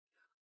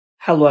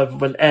Hello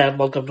everyone and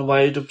welcome to my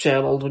YouTube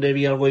channel. Today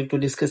we are going to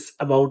discuss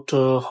about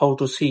how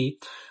to see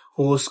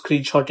who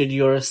screenshotted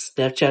your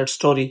Snapchat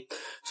story.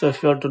 So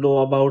if you want to know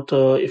about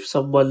if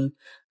someone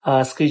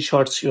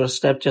screenshots your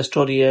Snapchat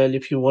story and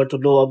if you want to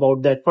know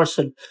about that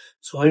person,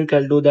 so how you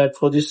can do that.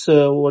 For this,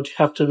 what you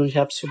have to do, you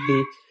have to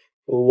simply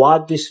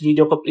watch this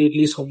video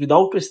completely. So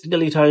without wasting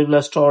any time,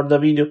 let's start the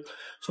video.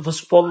 So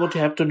first of all, what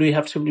you have to do, you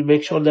have to simply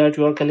make sure that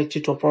you are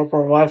connected to a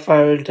proper Wi-Fi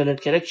or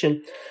internet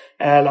connection.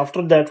 And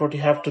after that, what you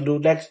have to do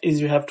next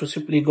is you have to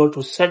simply go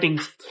to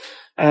settings.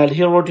 And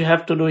here what you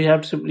have to do, you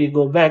have to simply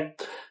go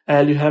back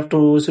and you have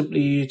to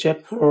simply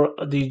check for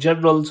the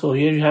general. So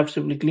here you have to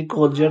simply click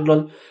on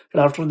general.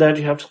 And after that,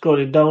 you have to scroll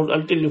it down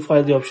until you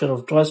find the option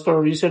of transfer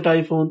or reset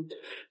iPhone.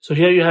 So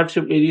here you have to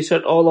simply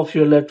reset all of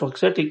your network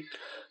settings.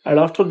 And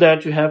after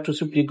that, you have to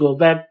simply go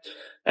back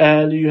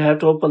and you have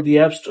to open the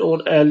App Store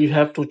and you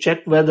have to check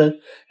whether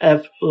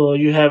app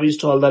you have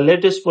installed the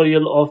latest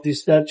version of the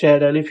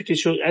Snapchat, and if it is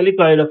showing any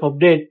kind of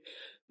update,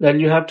 then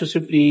you have to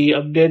simply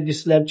update the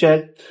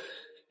Snapchat.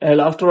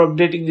 And after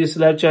updating the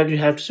Snapchat, you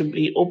have to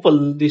simply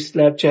open the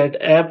Snapchat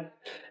app,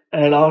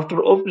 and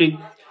after opening,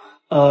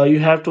 you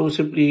have to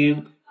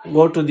simply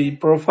go to the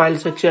profile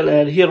section,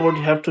 and here what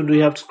you have to do,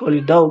 you have to scroll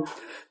it down.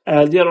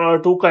 There are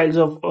two kinds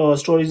of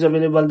stories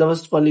available. The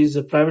first one is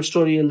a private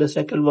story and the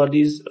second one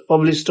is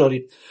public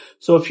story.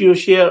 So if you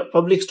share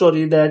public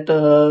story, there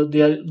are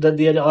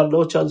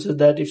no chances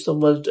that if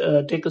someone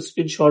take a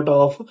screenshot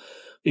of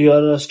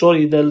your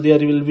story, then there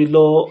will be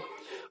no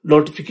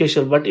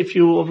notification. But if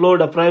you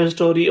upload a private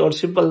story or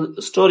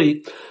simple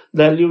story,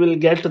 then you will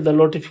get the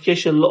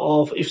notification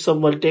of if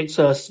someone takes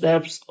a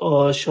snaps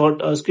or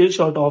short a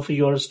screenshot of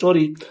your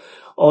story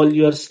on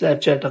your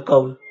Snapchat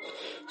account.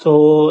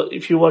 So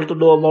if you want to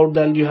know about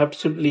that, you have to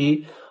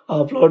simply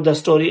upload the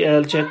story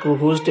and check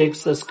who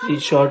takes the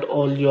screenshot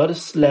on your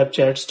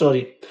Snapchat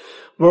story.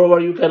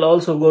 Moreover, you can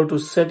also go to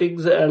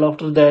settings, and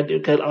after that you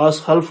can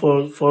ask help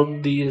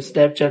from the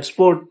Snapchat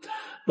support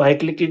by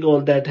clicking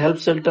on that help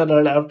center,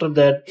 and after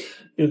that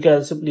you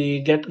can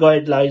simply get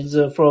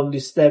guidelines from the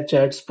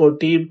Snapchat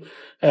support team,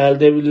 and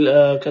they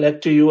will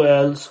connect to you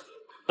and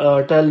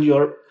tell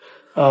your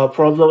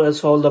problem and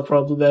solve the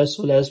problem as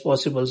soon as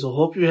possible. So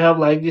hope you have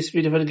liked this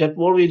video. If you get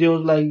more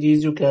videos like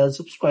these, you can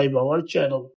subscribe our channel.